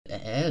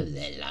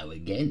Hello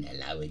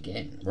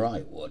again.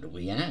 Right, what do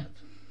we have?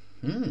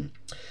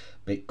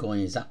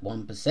 Bitcoin is up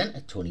 1%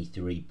 at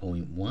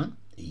 23.1.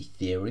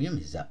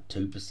 Ethereum is up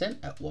 2%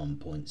 at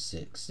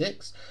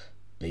 1.66.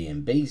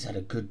 BNB's had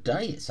a good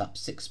day. It's up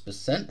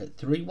 6% at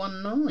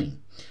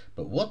 319.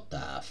 But what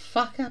the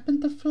fuck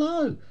happened to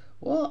Flow?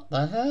 What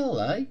the hell,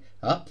 eh?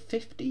 Up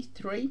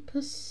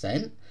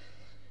 53%?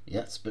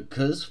 That's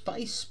because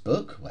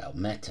Facebook, well,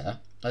 Meta,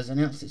 has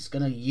announced it's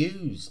going to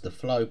use the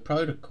Flow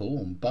protocol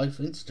on both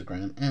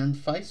Instagram and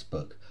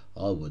Facebook.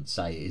 I would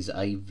say it is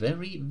a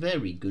very,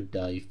 very good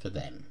day for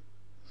them.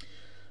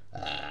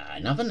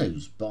 Another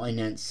news,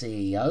 Binance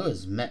CEO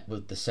has met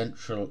with the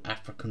Central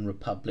African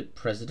Republic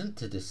president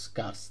to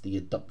discuss the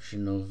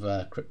adoption of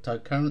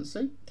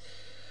cryptocurrency.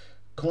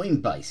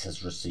 Coinbase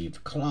has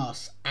received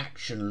class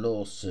action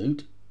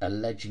lawsuit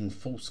alleging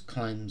false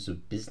claims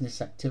of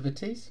business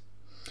activities.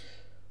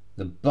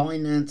 The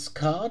Binance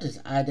card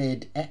has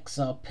added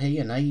XRP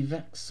and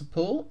AVAX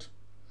support.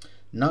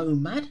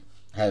 Nomad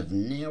have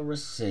now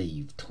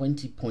received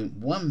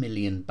 20.1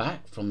 million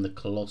back from the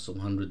colossal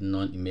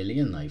 190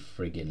 million they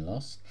friggin'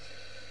 lost.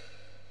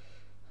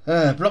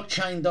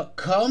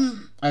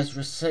 Blockchain.com has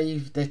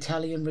received the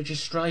Italian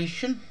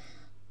registration.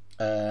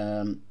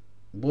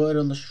 Word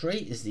on the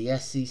street is the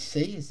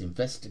SEC is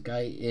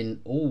investigating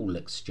all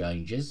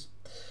exchanges.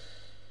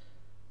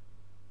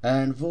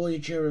 And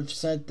Voyager have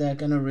said they're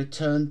going to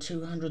return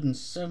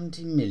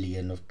 270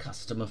 million of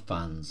customer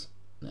funds.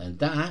 And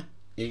that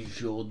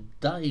is your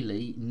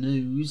daily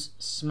news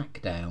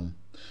smackdown.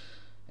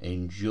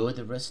 Enjoy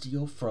the rest of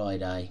your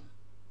Friday.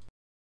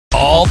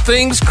 All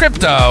things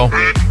crypto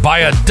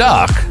by a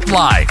duck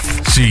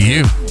life. See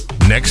you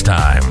next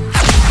time.